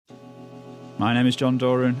My name is John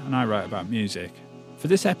Doran and I write about music. For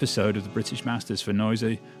this episode of the British Masters for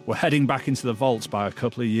Noisy, we're heading back into the vaults by a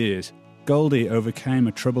couple of years. Goldie overcame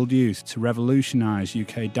a troubled youth to revolutionise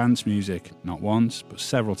UK dance music, not once, but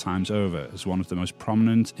several times over, as one of the most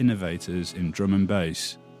prominent innovators in drum and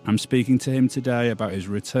bass. I'm speaking to him today about his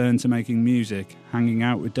return to making music, hanging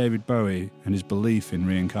out with David Bowie, and his belief in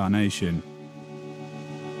reincarnation.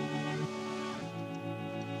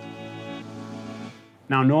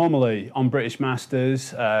 Now, normally on British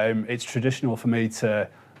Masters, it's traditional for me to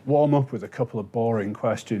warm up with a couple of boring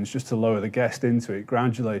questions just to lower the guest into it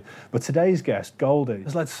gradually. But today's guest, Goldie,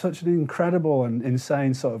 has led such an incredible and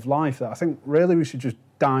insane sort of life that I think really we should just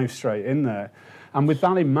dive straight in there. And with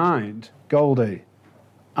that in mind, Goldie,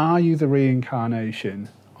 are you the reincarnation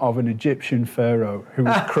of an Egyptian pharaoh who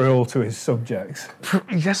was cruel to his subjects?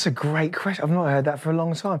 That's a great question. I've not heard that for a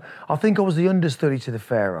long time. I think I was the understudy to the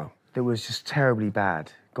pharaoh that was just terribly bad,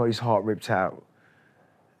 got his heart ripped out.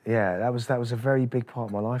 Yeah, that was a very big part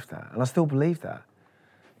of my life, that. And I still believe that.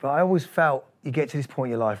 But I always felt you get to this point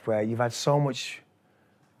in your life where you've had so much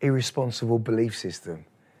irresponsible belief system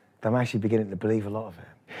that I'm actually beginning to believe a lot of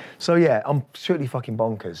it. So yeah, I'm strictly fucking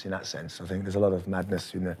bonkers in that sense. I think there's a lot of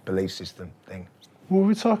madness in the belief system thing. Well,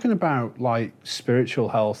 we're talking about, like, spiritual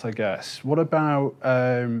health, I guess. What about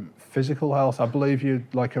physical health? I believe you're,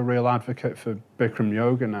 like, a real advocate for Bikram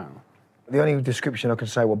yoga now. The only description I can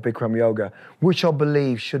say what Bikram yoga, which I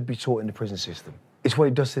believe should be taught in the prison system, it's what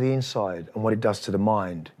it does to the inside and what it does to the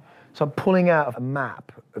mind. So I'm pulling out a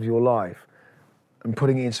map of your life and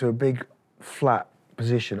putting it into a big, flat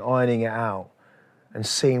position, ironing it out and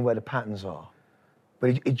seeing where the patterns are.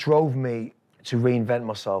 But it drove me to reinvent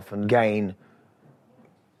myself and gain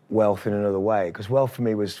wealth in another way, because wealth for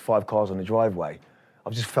me was 5 cars on the driveway.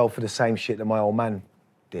 I've just fell for the same shit that my old man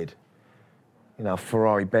did. You know,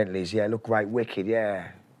 Ferrari, Bentleys, yeah, look great, wicked, yeah.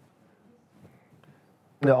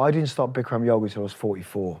 No, I didn't start Bikram yoga until I was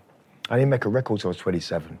 44. I didn't make a record until I was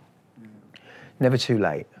 27. Never too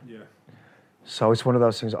late. Yeah. So it's one of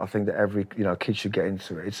those things that I think that every kid should get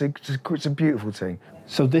into it. It's a beautiful thing.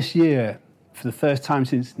 So this year, for the first time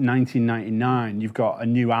since 1999, you've got a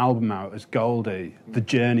new album out as Goldie, The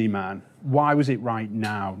Journeyman. Why was it right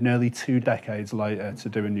now, nearly 2 decades later, to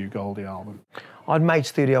do a new Goldie album? I'd made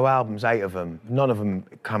studio albums, 8 of them. None of them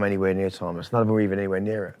come anywhere near Timeless. None of them were even anywhere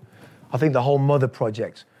near it. I think the whole Mother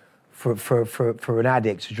project for an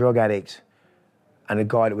addict, a drug addict, and a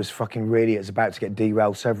guy that was fucking really is about to get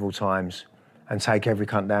derailed several times and take every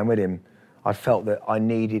cunt down with him, I felt that I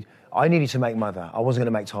needed to make Mother. I wasn't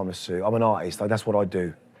going to make Timeless 2. I'm an artist. Like, that's what I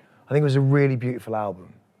do. I think it was a really beautiful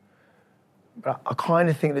album. But I kind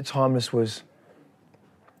of think that Timeless was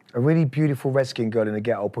a really beautiful red-skinned girl in the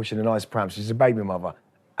ghetto pushing a nice pram. She's a baby mother.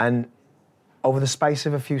 And over the space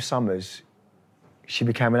of a few summers, she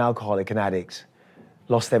became an alcoholic, an addict,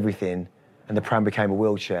 lost everything, and the pram became a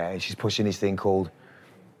wheelchair, and she's pushing this thing called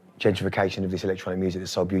gentrification of this electronic music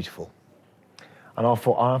that's so beautiful. And I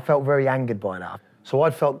felt very angered by that. So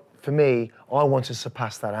I felt, for me, I wanted to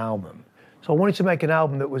surpass that album. So I wanted to make an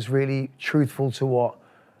album that was really truthful to what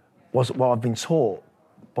I've been taught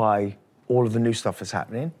by all of the new stuff that's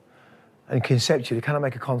happening. And conceptually, can I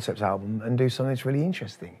make a concept album and do something that's really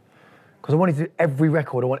interesting? Because I wanted to, every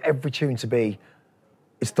record, I want every tune to be,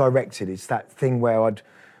 it's directed. It's that thing where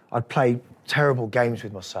I'd play terrible games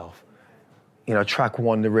with myself. You know, track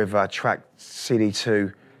 1, The River, track CD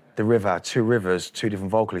 2, The River, 2 rivers, 2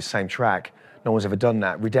 different vocalists, same track. No one's ever done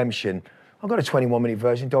that. Redemption, I've got a 21-minute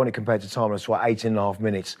version, don't want it compared to Timeless, what, 18.5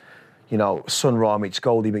 minutes. You know, Sun Ra meets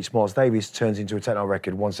Goldie meets Miles Davis turns into a techno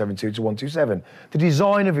record, 172 to 127. The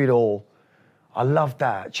design of it all, I love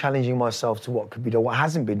that, challenging myself to what could be done, what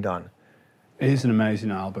hasn't been done. It is an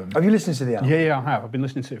amazing album. Have you listened to the album? Yeah, I have. I've been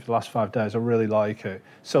listening to it for the last 5 days. I really like it.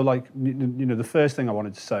 So, like, the first thing I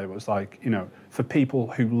wanted to say was, like, for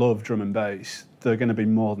people who love drum and bass, they're going to be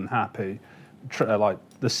more than happy. Like,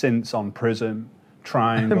 the synths on Prism,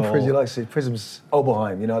 Triangle. Prism's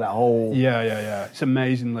Oberheim, that whole... Yeah. It's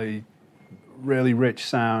amazingly, really rich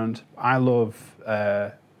sound. I love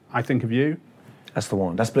I Think of You. That's the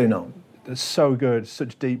one. That's Blue Note. It's so good,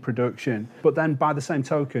 such deep production. But then, by the same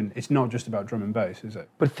token, it's not just about drum and bass, is it?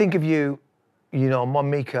 But Think of You,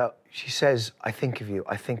 Mom Mika, she says, I think of you,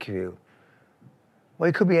 I think of you. Well,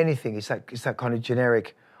 it could be anything. It's that kind of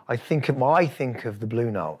generic, I think of the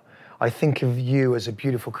Blue Note. I think of you as a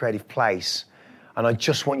beautiful creative place, and I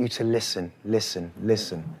just want you to listen.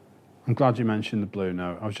 I'm glad you mentioned the Blue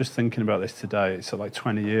Note. I was just thinking about this today. It's like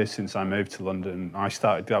 20 years since I moved to London.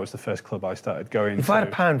 That was the first club I started going to. If I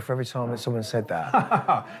had £1 for every time that someone said that,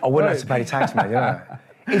 I wouldn't have to pay the tax man,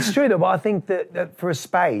 It's true though, but I think that for a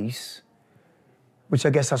space, which I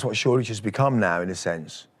guess that's what Shoreditch has become now, in a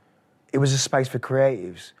sense. It was a space for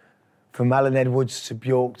creatives, from Alan Edwards to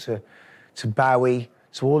Bjork to Bowie,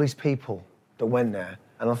 to all these people that went there.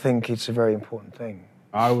 And I think it's a very important thing.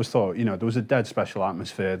 I always thought, there was a dead special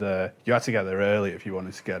atmosphere there. You had to get there early if you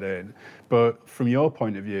wanted to get in. But from your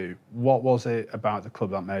point of view, what was it about the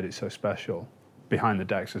club that made it so special? Behind the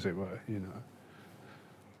decks, as it were,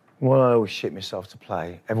 Well, I always shit myself to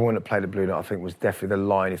play. Everyone that played the Blue Note, I think, was definitely the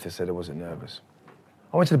line if they said I wasn't nervous.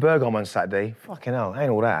 I went to the Bergholm on Saturday. Fucking hell,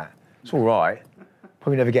 ain't all that. It's all right.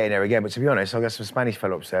 Probably never get in there again, but to be honest, I got some Spanish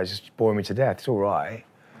fellow upstairs just boring me to death. It's all right.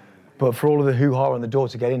 But for all of the hoo-ha on the door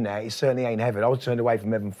to get in there, it certainly ain't heaven. I was turned away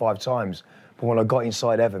from heaven 5 times, but when I got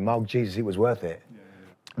inside heaven, oh, Jesus, it was worth it. Yeah.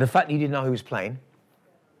 The fact that you didn't know who was playing,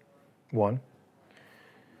 1.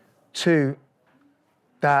 2,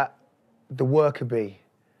 that the worker bee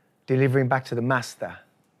delivering back to the master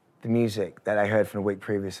the music that I heard from the week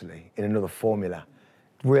previously in another formula.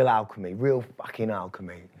 Real alchemy, real fucking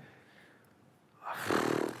alchemy.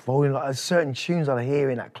 Like certain tunes I hear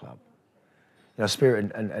in that club.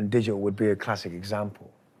 Spirit and Digital would be a classic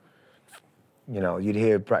example. You'd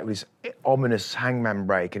hear this ominous hangman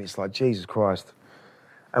break and it's like, Jesus Christ.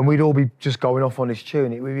 And we'd all be just going off on this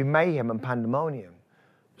tune. It would be mayhem and pandemonium.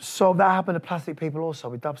 So that happened to Plastic People also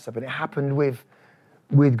with dubstep, and it happened with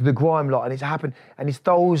the grime lot, and it's happened, and it's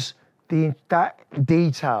that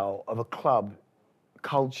detail of a club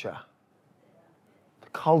culture, the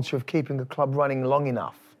culture of keeping a club running long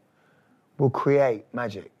enough will create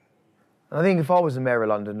magic. And I think if I was the mayor of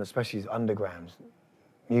London, especially underground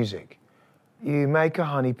music, you make a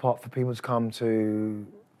honeypot for people to come to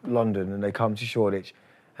London, and they come to Shoreditch,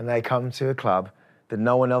 and they come to a club that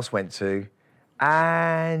no one else went to,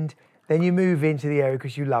 and then you move into the area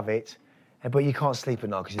because you love it, but you can't sleep at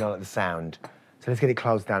night because you don't like the sound. So let's get it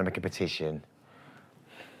closed down and make a petition.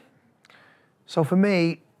 So for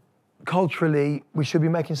me, culturally, we should be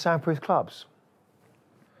making soundproof clubs.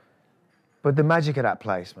 But the magic of that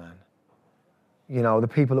place, man. The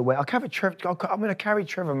people that went... I'm going to carry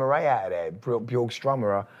Trevor Murray out of there, Bjork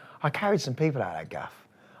Strummer. I carried some people out of that gaff.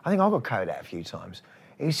 I think I got carried out a few times.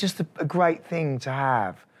 It's just a great thing to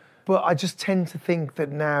have. But I just tend to think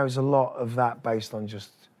that now is a lot of that based on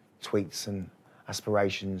just tweets and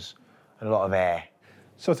aspirations and a lot of air.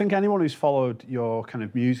 So I think anyone who's followed your kind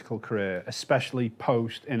of musical career, especially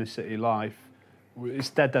post inner city life,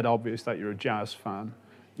 it's dead obvious that you're a jazz fan,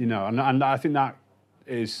 and I think that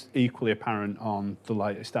is equally apparent on the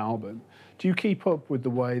latest album. Do you keep up with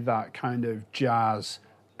the way that kind of jazz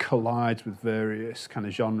collides with various kind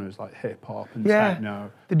of genres like hip-hop and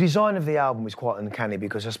techno? The design of the album was quite uncanny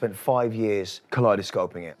because I spent 5 years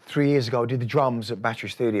kaleidoscoping it. 3 years ago, I did the drums at Battery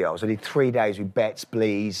Studios. I did 3 days with Betts,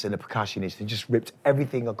 Blees and a percussionist and just ripped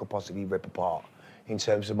everything I could possibly rip apart in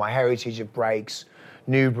terms of my heritage of breaks,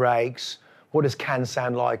 new breaks, what does can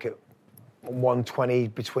sound like at 120,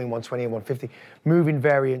 between 120 and 150, moving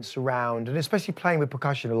variants around, and especially playing with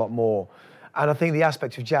percussion a lot more. And I think the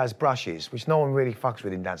aspect of jazz brushes, which no one really fucks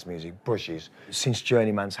with in dance music, brushes. Since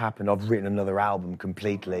Journeyman's happened, I've written another album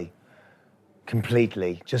completely,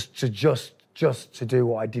 just to do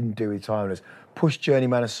what I didn't do with Timeless. Push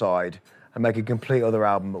Journeyman aside and make a complete other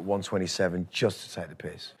album at 127 just to take the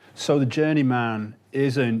piss. So the Journeyman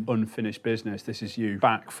is an unfinished business. This is you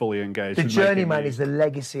back fully engaged. The Journeyman is the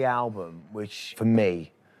legacy album, which for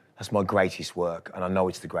me, that's my greatest work, and I know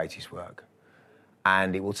it's the greatest work.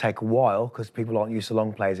 And it will take a while because people aren't used to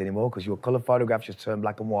long plays anymore because your colour photographs just turn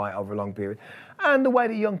black and white over a long period. And the way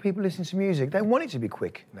that young people listen to music, they want it to be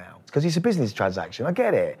quick now because it's a business transaction. I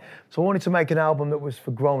get it. So I wanted to make an album that was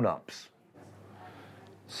for grown-ups.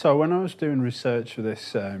 So when I was doing research for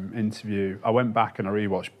this interview, I went back and I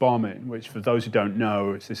rewatched Bombing, which for those who don't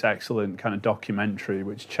know, it's this excellent kind of documentary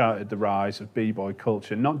which charted the rise of b-boy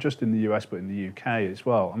culture, not just in the US but in the UK as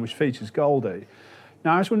well, and which features Goldie.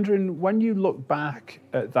 Now, I was wondering, when you look back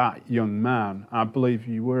at that young man, I believe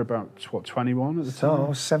you were about, 21 at the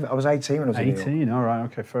time? So I was 18 when I was 18, all right,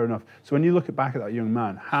 okay, fair enough. So when you look back at that young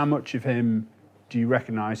man, how much of him do you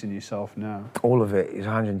recognise in yourself now? All of it is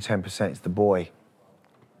 110%, it's the boy.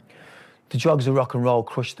 The drugs of rock and roll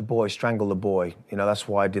crushed the boy, strangled the boy. That's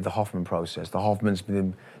why I did the Hoffman process. The Hoffman's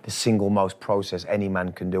been the single most process any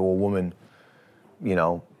man can do, or woman,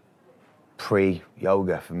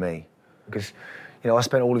 pre-yoga for me. Because... I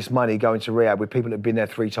spent all this money going to rehab with people that had been there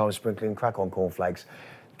 3 times sprinkling crack on cornflakes.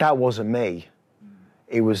 That wasn't me.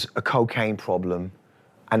 It was a cocaine problem,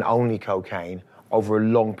 and only cocaine, over a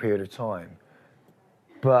long period of time.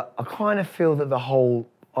 But I kind of feel that the whole,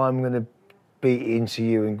 I'm going to beat into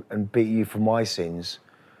you and beat you for my sins,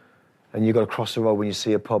 and you've got to cross the road when you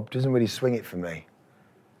see a pub, doesn't really swing it for me.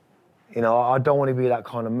 You know, I don't want to be that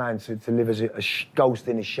kind of man to live as a ghost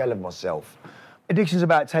in a shell of myself. Addiction's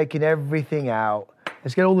about taking everything out.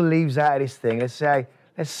 Let's get all the leaves out of this thing.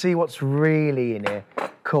 Let's see what's really in here.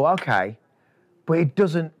 Cool, okay. But it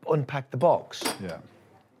doesn't unpack the box. Yeah.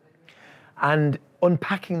 And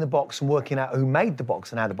unpacking the box and working out who made the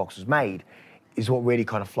box and how the box was made is what really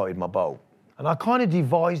kind of floated my boat. And I kind of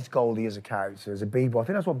devised Goldie as a character, as a b-boy. I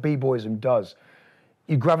think that's what b-boyism does.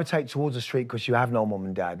 You gravitate towards the street because you have no mum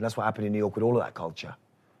and dad. And that's what happened in New York with all of that culture.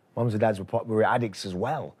 Mums and dads were addicts as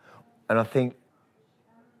well. And I think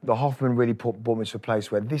the Hoffman really brought me to a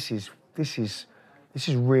place where this is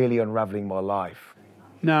really unraveling my life.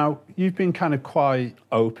 Now, you've been kind of quite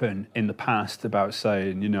open in the past about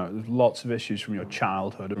saying, you know, there's lots of issues from your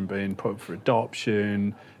childhood and being put up for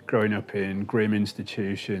adoption, growing up in grim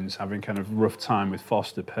institutions, having kind of rough time with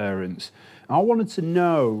foster parents. And I wanted to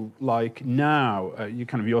know, like now, at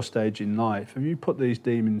your stage in life, have you put these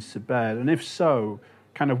demons to bed? And if so,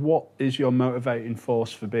 kind of what is your motivating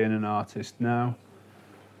force for being an artist now?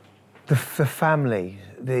 The family,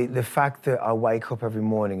 the fact that I wake up every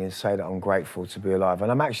morning and say that I'm grateful to be alive,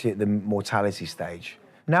 and I'm actually at the mortality stage.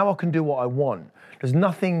 Now I can do what I want. There's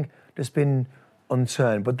nothing that's been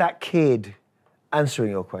unturned, but that kid,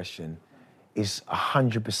 answering your question, is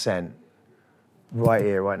 100% right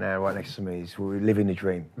here, right now, right next to me. We're living the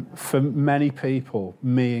dream. For many people,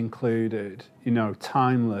 me included, you know,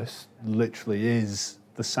 Timeless literally is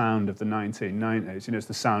the sound of the 1990s. You know, it's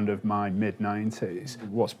the sound of my mid-90s.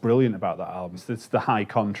 What's brilliant about that album is it's the high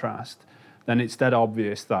contrast. Then it's dead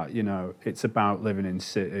obvious that, you know, it's about living in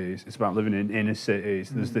cities, it's about living in inner cities.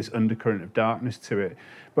 There's this undercurrent of darkness to it.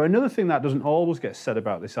 But another thing that doesn't always get said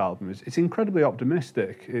about this album is it's incredibly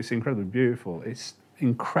optimistic, it's incredibly beautiful, it's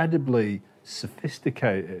incredibly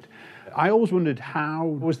sophisticated. I always wondered, how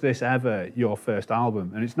was this ever your first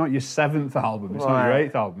album? And it's not your 7th album, it's not your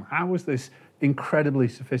 8th album. How was this incredibly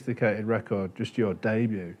sophisticated record just your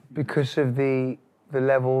debut? Because of the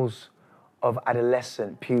levels of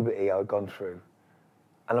adolescent puberty I'd gone through.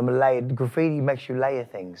 And I'm a layered, graffiti makes you layer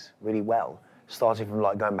things really well, starting from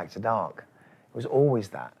like going back to dark. It was always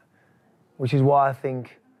that. Which is why I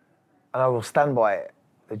think, and I will stand by it,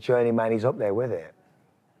 the Journeyman is up there with it.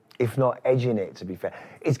 If not edging it, to be fair.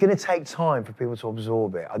 It's gonna take time for people to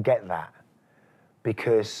absorb it, I get that.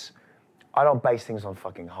 Because I don't base things on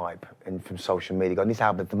fucking hype and from social media. God, this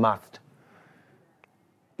album, the must.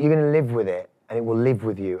 You're gonna live with it, and it will live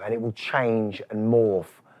with you, and it will change and morph.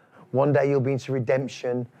 One day you'll be into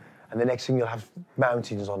redemption, and the next thing you'll have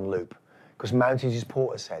Mountains on loop. Because Mountains is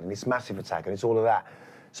Portishead, and it's Massive Attack, and it's all of that.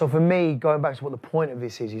 So for me, going back to what the point of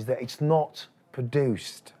this is that it's not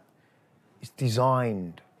produced, it's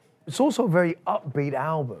designed. It's also a very upbeat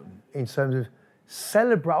album in terms of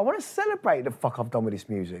celebrate. I want to celebrate the fuck I've done with this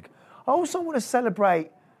music. I also want to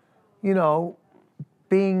celebrate, you know,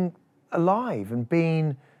 being alive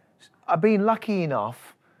and I've been lucky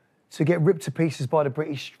enough to get ripped to pieces by the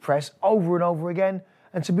British press over and over again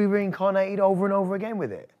and to be reincarnated over and over again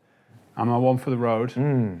with it. I'm on one for the road.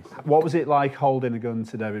 What was it like holding a gun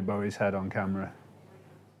to David Bowie's head on camera?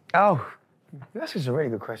 Oh, that's just a really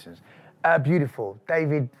good question. Beautiful.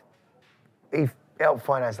 David, he helped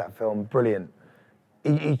finance that film, brilliant.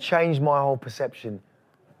 He changed my whole perception.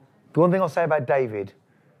 The one thing I'll say about David,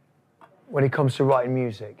 when it comes to writing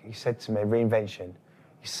music, he said to me, reinvention,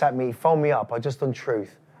 he phoned me up, I'd just done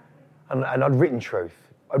Truth, and I'd written Truth.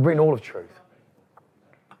 I'd written all of Truth.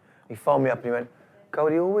 He phoned me up and he went,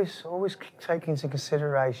 Goldie, always take into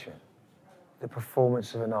consideration the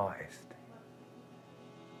performance of an artist.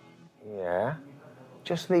 Yeah,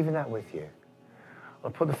 just leaving that with you. I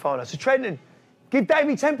put the phone on. So Trenton, give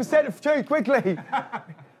Davey 10% of Truth quickly.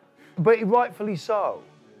 But rightfully so,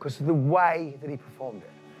 because of the way that he performed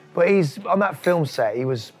it. But on that film set, he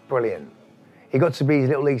was brilliant. He got to be his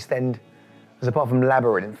little East End, as apart from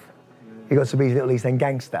Labyrinth, he got to be his little East End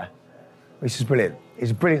gangster, which is brilliant.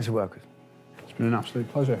 He's brilliant to work with. It's been an absolute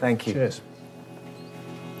pleasure. Thank you. Cheers.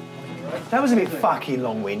 That was a bit fucking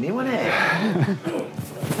long-winded, wasn't it?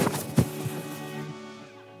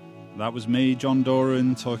 That was me, John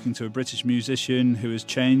Doran, talking to a British musician who has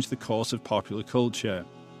changed the course of popular culture.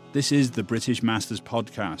 This is the British Masters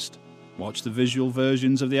podcast. Watch the visual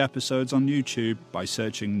versions of the episodes on YouTube by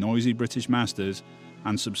searching Noisy British Masters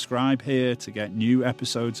and subscribe here to get new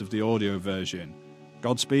episodes of the audio version.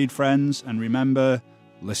 Godspeed, friends, and remember,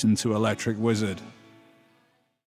 listen to Electric Wizard.